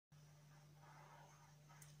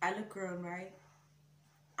I look grown, right?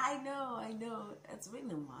 I know. It's been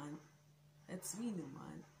a month.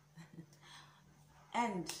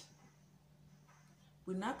 And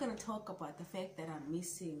we're not going to talk about the fact that I'm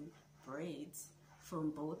missing braids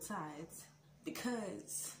from both sides,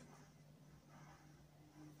 because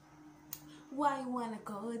why you want to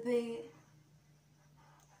go there?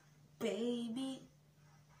 Baby,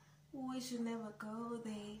 we should never go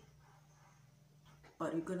there.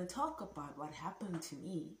 But we're going to talk about what happened to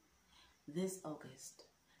me this August.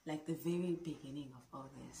 Like the very beginning of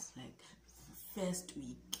August. Like first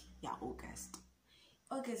week, yeah, August.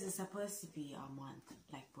 August is supposed to be our month,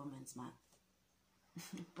 like Women's Month.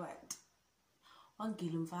 But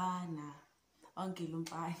Ongilumfana,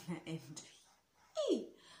 and hey,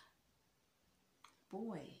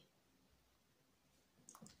 boy,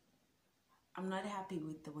 I'm not happy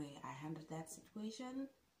with the way I handled that situation.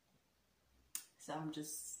 So I'm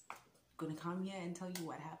just gonna come here and tell you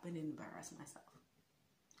what happened and embarrass myself,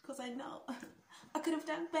 because I know I could have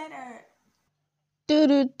done better. I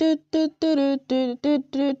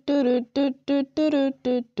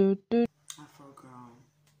feel grown.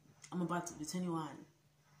 I'm about to be 21.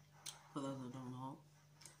 For those who don't know,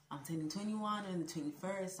 I'm turning 21 on the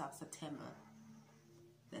 21st of September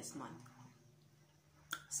this month.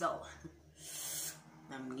 So,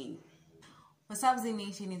 I'm new. What's up, Z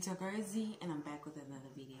Nation? It's your girl Z, and I'm back with another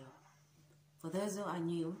video. For those who are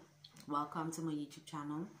new, welcome to my YouTube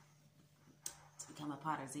channel. To become a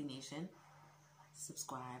part of Z Nation,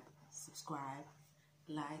 subscribe,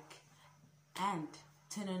 like, and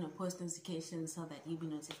turn on the post notifications so that you'll be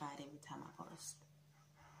notified every time I post.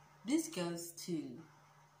 This goes to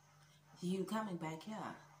you coming back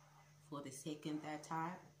here for the second, third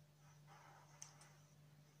time.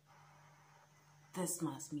 This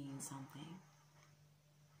must mean something.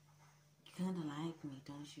 You kind of like me,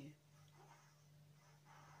 don't you?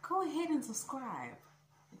 Go ahead and subscribe,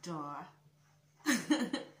 duh.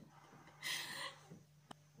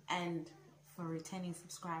 And for returning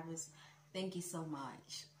subscribers, thank you so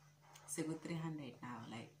much. So we're 300 now,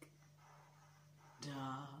 like,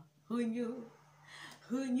 duh. Who knew?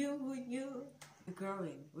 Who knew? We're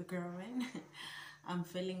growing. I'm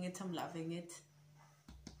feeling it, I'm loving it.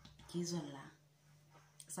 Gizola.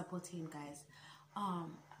 Supporting, guys.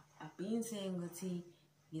 I've been saying that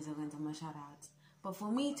he's going to my shout outs. But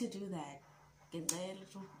for me to do that,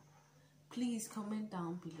 please comment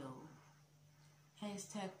down below.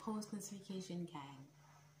 Hashtag post notification gang.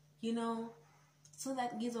 You know, so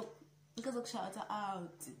that gives a shout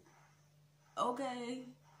out.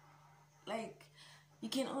 Okay? Like, you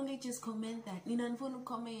can only just comment that. You know,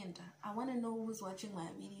 comment. I want to know who's watching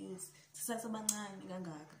my videos.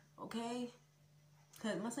 Okay?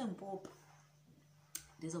 Because I mustn't pop.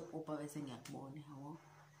 There's a pop I was saying born.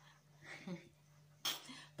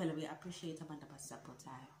 But we appreciate about the support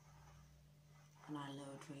and our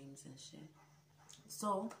little dreams and shit.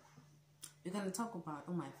 So we're gonna talk about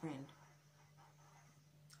my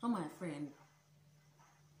friend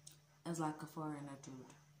is like a foreigner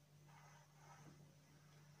dude.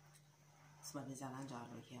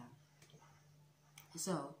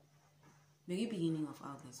 So the beginning of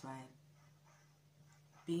August, right?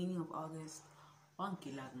 Beginning of August, one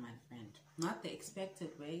killer my friend. Not the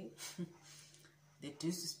expected way, the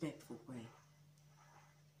disrespectful way.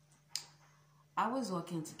 I was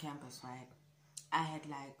walking to campus, right? I had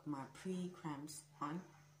like my pre-cramps on.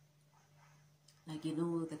 Like, you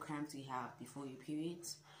know, the cramps you have before your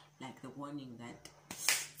periods, like the warning that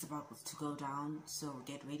it's about to go down, so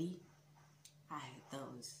get ready. I had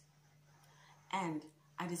those. And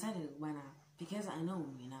I decided because I know,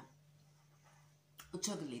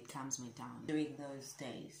 chocolate calms me down during those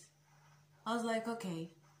days. I was like, okay,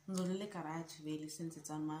 I'm going to look at really, since it's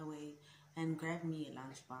on my way, and grab me a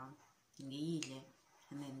lunch bar.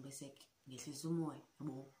 And then basic,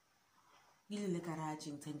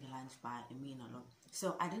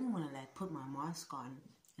 so I didn't want to like put my mask on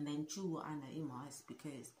and then chew under a mask,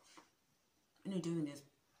 because when you're doing this,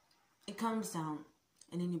 it comes down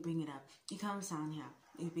and then you bring it up. It comes down here,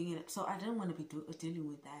 you bring it up. So I didn't want to be dealing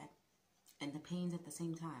with that and the pains at the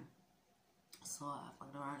same time. So I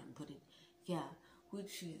fucked around and put it here,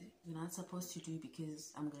 which you're not supposed to do,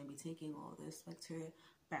 because I'm going to be taking all this bacteria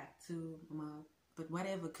back to my, but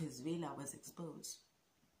whatever, because really I was exposed.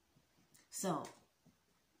 So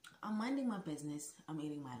I'm minding my business, I'm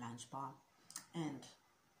eating my lunch bar, and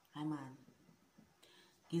hi man,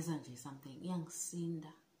 something young Cinda.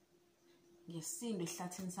 You seen the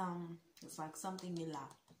Latin sound, it's like something you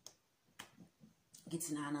laugh. It's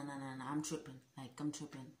nah, I'm tripping.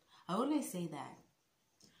 I always say that.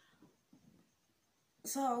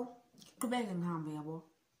 So go back and come, baby.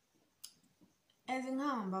 As in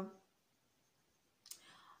hamba,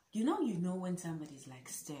 you know when somebody's like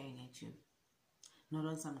staring at you. Not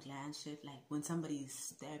on some gland shit, like when somebody is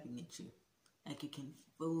staring at you. Like you can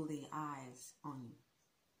feel their eyes on you.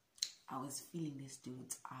 I was feeling this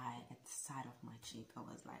dude's eye at the side of my cheek. I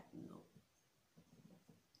was like, no.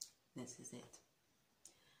 This is it.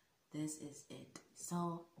 This is it.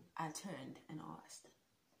 So I turned and asked,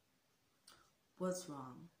 what's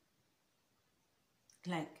wrong?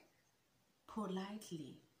 Like,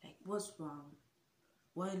 politely. Like, what's wrong?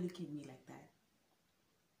 Why are you looking at me like that?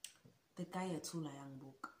 The guy at Tula Young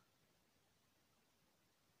book.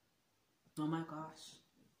 Oh my gosh.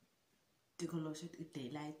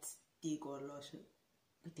 Daylight.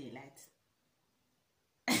 Daylight.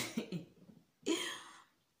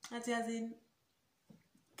 That's as in,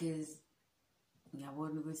 because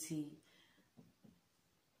ngiyabona ukuthi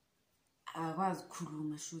akwazi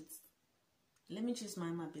ukukhuluma shoot. Let me just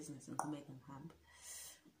mind my business and come back and hamba.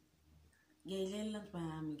 Ngiyayilela ukuthi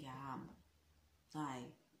bayami ngiyahamba.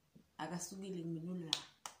 Hayi, akasukile mina ula.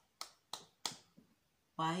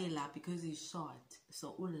 Why la? Because he's short.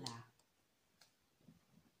 So ula.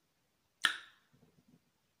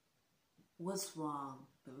 What's wrong,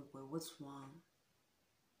 baby boy? What's wrong?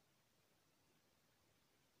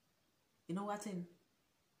 You know what's in?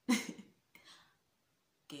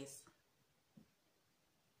 Guess.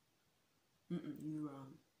 You're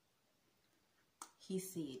wrong. He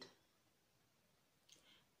said,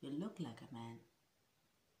 you look like a man.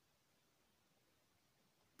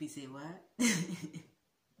 We say what?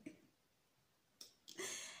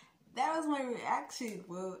 That was my reaction.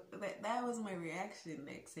 Well, that was my reaction.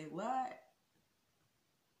 Like, say what?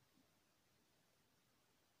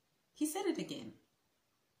 He said it again.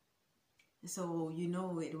 So,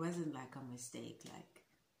 it wasn't like a mistake. Like,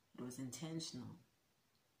 it was intentional.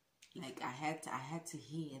 Like, I had to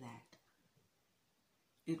hear that.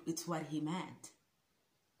 It's what he meant.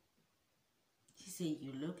 He said,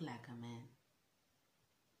 you look like a man.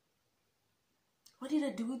 What did I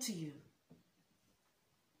do to you?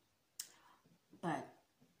 But,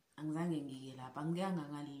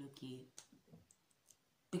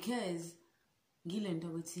 because,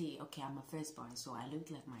 okay, I'm a firstborn, so I look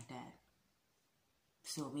like my dad.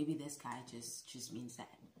 So maybe this guy just means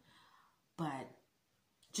that. But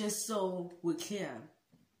just so we're clear,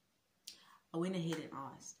 I went ahead and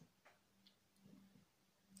asked,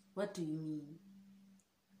 what do you mean?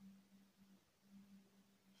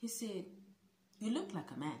 He said, you look like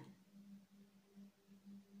a man.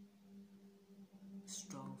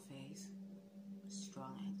 Strong face,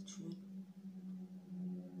 strong attitude.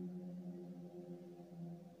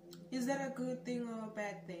 Is that a good thing or a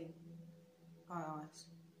bad thing? I asked.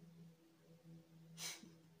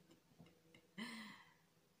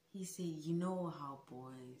 He said, you know how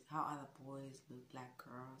other boys look like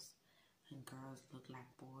girls and girls look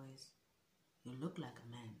like boys. You look like a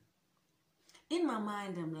man. In my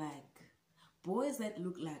mind, I'm like, boys that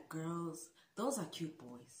look like girls, those are cute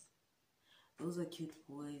boys. Those are cute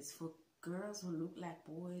boys. For girls who look like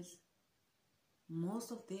boys,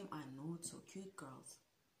 most of them are not so cute girls.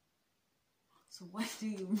 So what do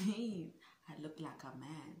you mean I look like a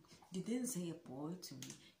man? You didn't say a boy to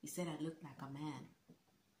me. You said I look like a man.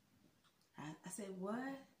 I said,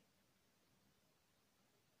 what?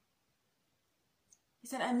 He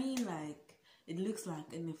said, I mean, like, it looks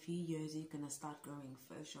like in a few years you're gonna start growing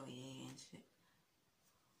facial hair and shit.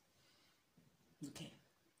 Okay,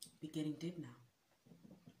 we're getting deep now.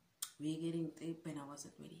 We're getting deep and I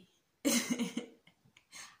wasn't ready.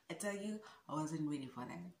 I tell you, I wasn't ready for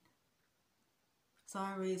that. So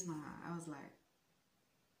I raised my hand. I was like,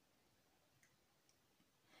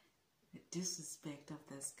 the disrespect of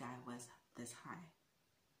this guy was this high.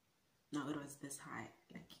 No, it was this high.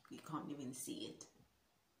 Like, you can't even see it.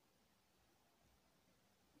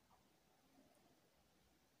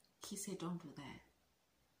 He said, don't do that.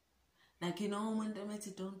 Like, when they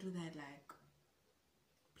say don't do that, like,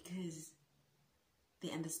 because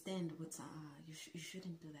they understand what's, you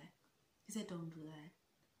shouldn't do that. He said, don't do that.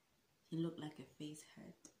 He looked like a face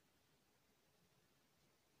hurt.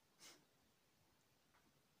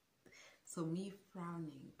 So me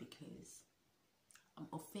frowning because I'm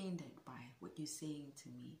offended by what you're saying to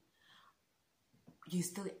me. You're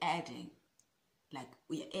still adding. Like,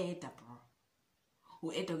 we're adding, bro.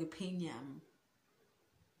 We're adding opinion.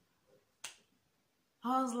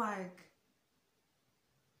 I was like,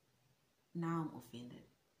 now I'm offended.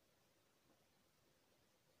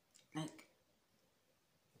 Like,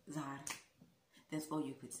 Zara, that's all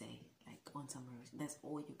you could say. Like, on some version, that's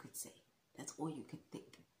all you could say. That's all you could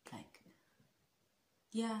think. Like,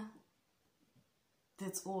 yeah,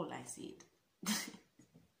 that's all I said.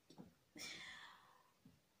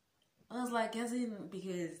 I was like, as in,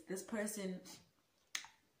 because this person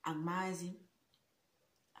admires him.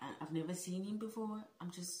 I've never seen him before.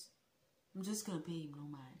 I'm just gonna pay him no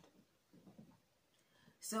mind.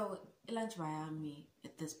 So lunch by me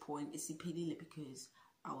at this point is because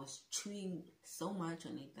I was chewing so much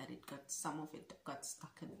on it that some of it got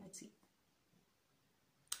stuck in my teeth.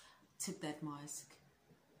 Took that mask,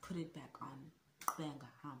 put it back on, bang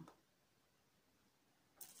a hump.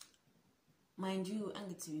 Mind you, I'm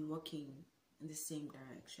going to be walking in the same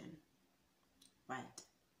direction, right?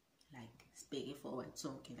 Like speaking forward, so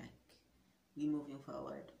okay, like we moving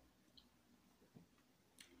forward.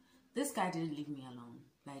 This guy didn't leave me alone.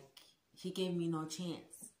 Like, he gave me no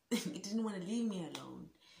chance. He didn't want to leave me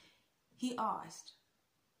alone. He asked,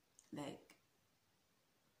 like,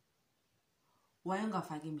 why don't you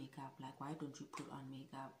fucking makeup? Like, why don't you put on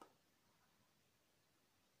makeup?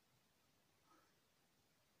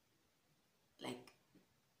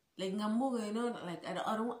 Like Ngamuga, you know, like I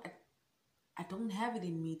don't have it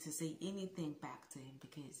in me to say anything back to him,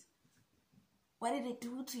 because what did I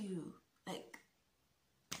do to you? Like,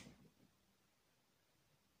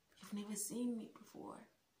 you've never seen me before.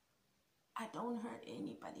 I don't hurt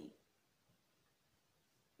anybody.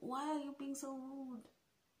 Why are you being so rude?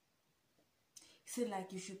 He said,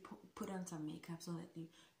 like, you should put on some makeup so that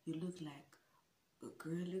you look like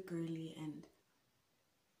girly and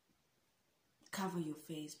cover your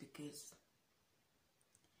face, because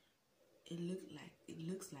it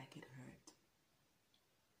looks like it hurt.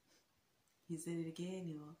 He said it again,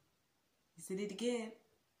 y'all. He said it again.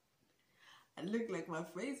 I look like my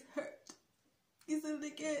face hurt. He said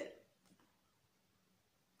it again.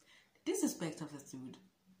 The disrespect of this dude.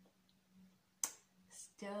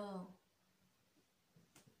 Still,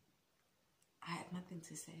 I had nothing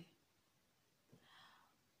to say.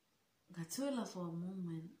 Gatula, for a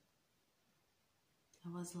moment, I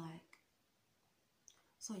was like,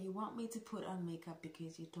 so you want me to put on makeup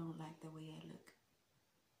because you don't like the way I look?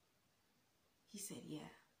 He said, yeah.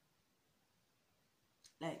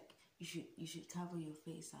 Like, you should cover your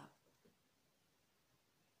face up.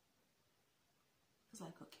 I was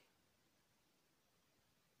like, okay.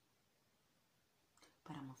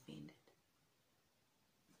 But I'm offended.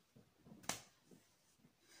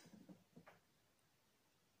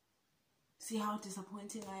 See how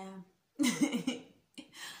disappointing I am?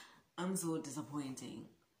 I'm so disappointing.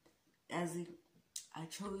 As if I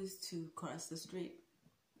chose to cross the street.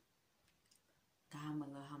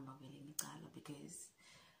 Because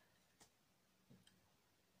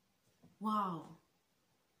wow.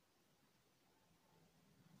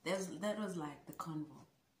 That was like the convo.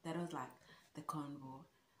 That was like the convo.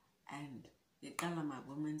 And the my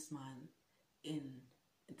woman's man in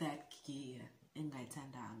that gear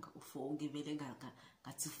engayithandanga ufo ungivele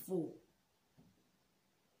ngathi fo.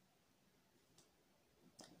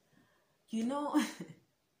 You know,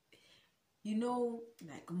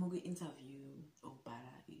 like Mugu interview or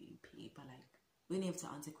paper, like when you have to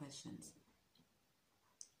answer questions,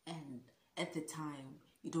 and at the time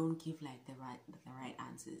you don't give like the right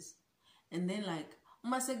answers, and then like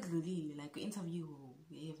like interview or whatever,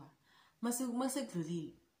 you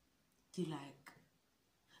like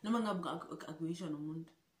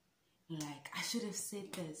you're like, I should have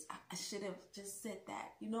said this, I should have just said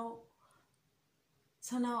that, you know.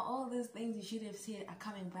 So now all those things you should have said are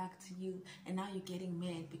coming back to you, and now you're getting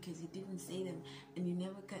mad because you didn't say them, and you're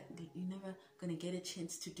never gonna get a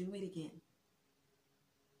chance to do it again.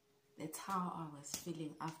 That's how I was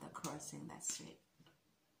feeling after crossing that street.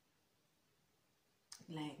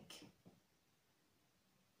 Like,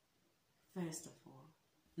 first of all,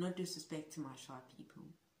 no disrespect to my short people,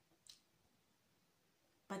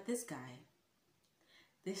 but this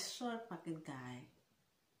short fucking guy,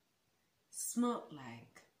 smelled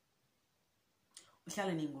like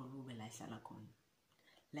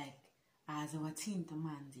as a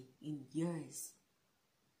mandi in years.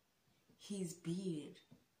 His beard,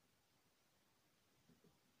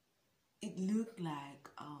 it looked like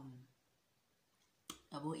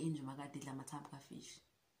abo inju magadidla matambka fish.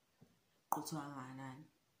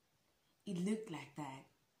 It looked like that.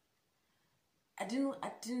 I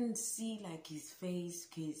didn't see like his face,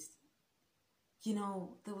 because you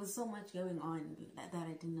know, there was so much going on that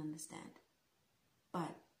I didn't understand.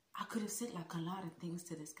 But I could have said like a lot of things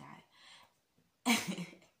to this guy.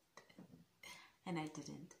 And I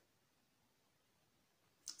didn't.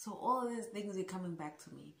 So all these things are coming back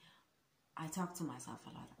to me. I talk to myself a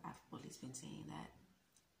lot. I've always been saying that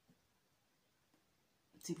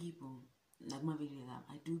to people. Like my video,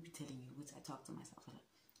 I do be telling you, which I talk to myself a lot.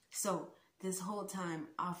 So this whole time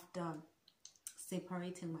after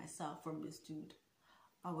separating myself from this dude.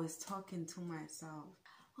 I was talking to myself.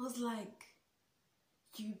 I was like,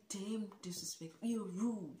 you damn disrespectful. You're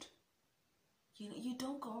rude. You know, you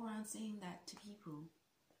don't go around saying that to people.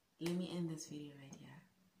 Let me end this video right here.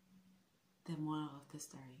 The moral of the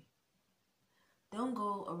story. Don't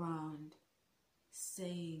go around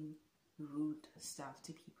saying rude stuff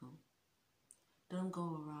to people. Don't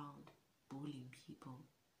go around bullying people.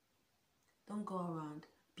 Don't go around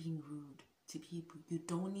being rude to people you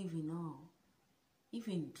don't even know.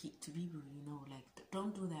 Even to people you know. Like,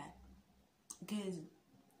 don't do that. Because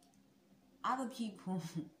other people,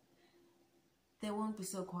 they won't be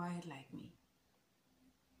so quiet like me.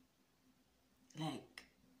 Like,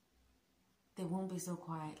 they won't be so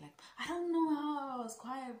quiet. Like, I don't know how I was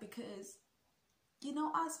quiet because, you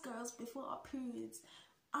know, us girls, before our periods,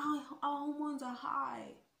 our hormones are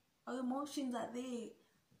high. Our emotions are there.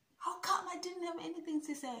 How come I didn't have anything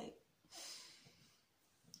to say?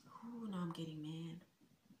 Ooh, now I'm getting mad.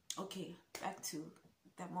 Okay, back to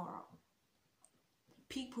the moral.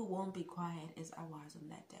 People won't be quiet as I was on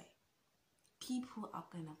that day. People are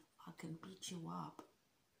gonna fucking beat you up.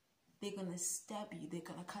 They're gonna stab you. They're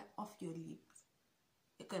gonna cut off your lips.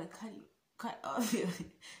 They're gonna cut off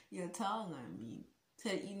your tongue, I mean. So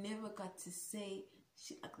that you never got to say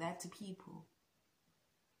shit like that to people.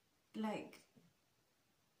 Like,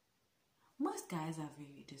 most guys are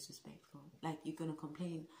very disrespectful. Like, you're gonna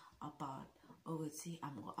complain about, oh, see,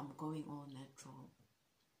 I'm going all natural.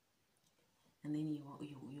 And then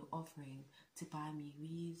you're offering to buy me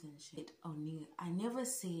weaves and shit. Oh, nigga, I never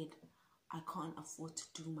said I can't afford to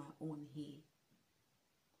do my own hair.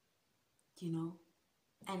 You know?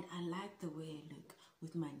 And I like the way I look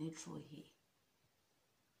with my natural hair.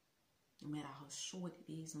 No matter how short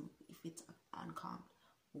it is, if it's uncombed,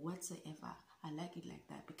 whatsoever. I like it like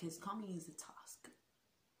that because combing is a task.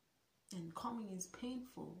 And combing is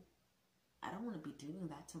painful. I don't want to be doing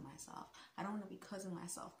that to myself. I don't want to be causing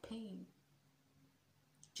myself pain.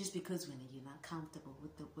 Just because when you're not comfortable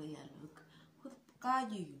with the way I look, who the fuck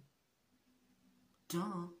are you?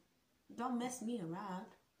 Don't mess me around.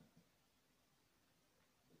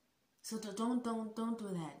 So don't do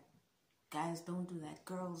that. Guys, don't do that.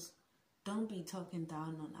 Girls, don't be talking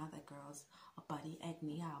down on other girls about the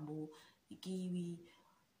acne, kiwi,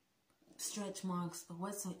 stretch marks, or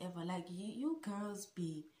whatsoever. Like, you girls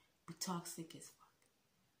be toxic as fuck.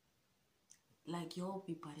 Like, you'll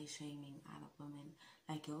be body shaming other women.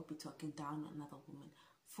 Like, you'll be talking down on another woman.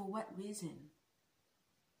 For what reason?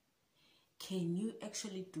 Can you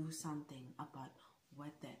actually do something about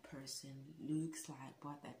what that person looks like,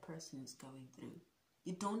 what that person is going through?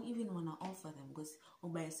 You don't even want to offer them because, or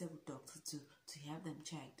by a several doctors to have them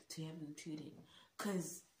checked, to have them treated.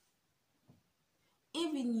 Because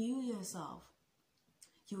even you yourself,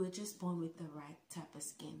 you were just born with the right type of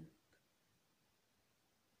skin.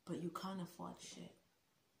 But you can't afford shit.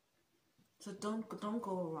 So don't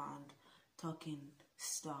go around talking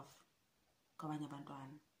stuff. Kabanya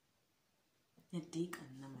bantwana. Nedik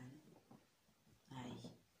and naman. Aye.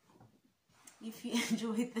 If you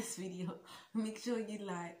enjoyed this video, make sure you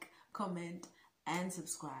like, comment, and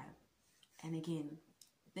subscribe. And again,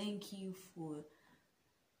 thank you for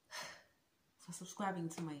subscribing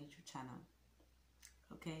to my YouTube channel.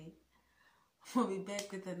 Okay? I'll be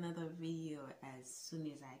back with another video as soon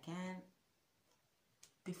as I can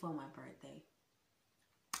before my birthday.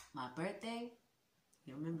 My birthday,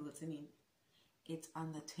 you remember what's in it? It's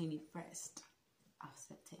on the 21st of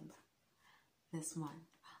September. This month.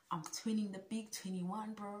 I'm twinning the big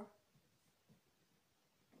 21, bro.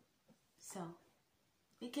 So,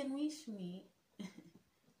 you can wish me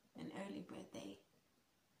an early birthday.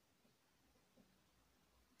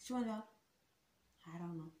 What you want to? I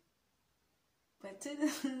don't know. But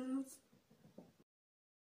toodles.